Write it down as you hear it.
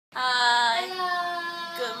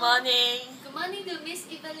morning. Good morning to Miss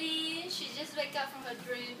Evelyn. She just woke up from her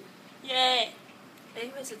dream. Yay! 哎，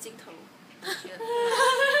为什么镜头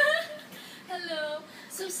Hello.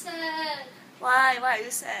 So sad. Why are you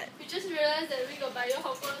sad? We just realized that we got bio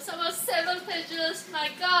homework. Someone 7 pages. My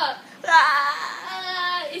God.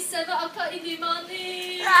 It's 7 o'clock in the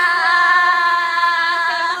morning. 10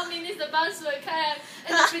 more minutes the bus will come.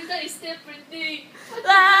 And the printer is still printing.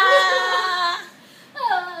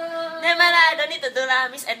 Never mind lah, I don't need to do lah.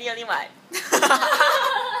 Miss Annie only what?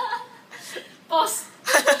 Pause.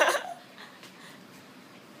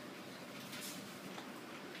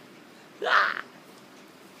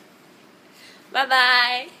 Bye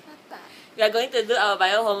bye. Bye-bye. We are going to do our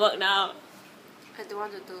bio homework now. I don't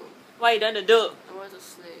want to do. What you don't want to do? I want to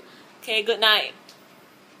sleep. Okay, good night.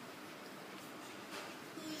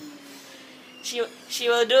 She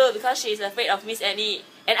will do because she is afraid of Miss Annie.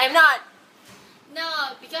 And I'm not.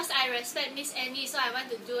 No, because I respect Miss Annie, so I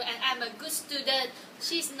want to do, and I'm a good student.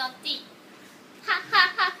 She's naughty. Ha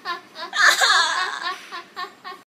ha ha ha.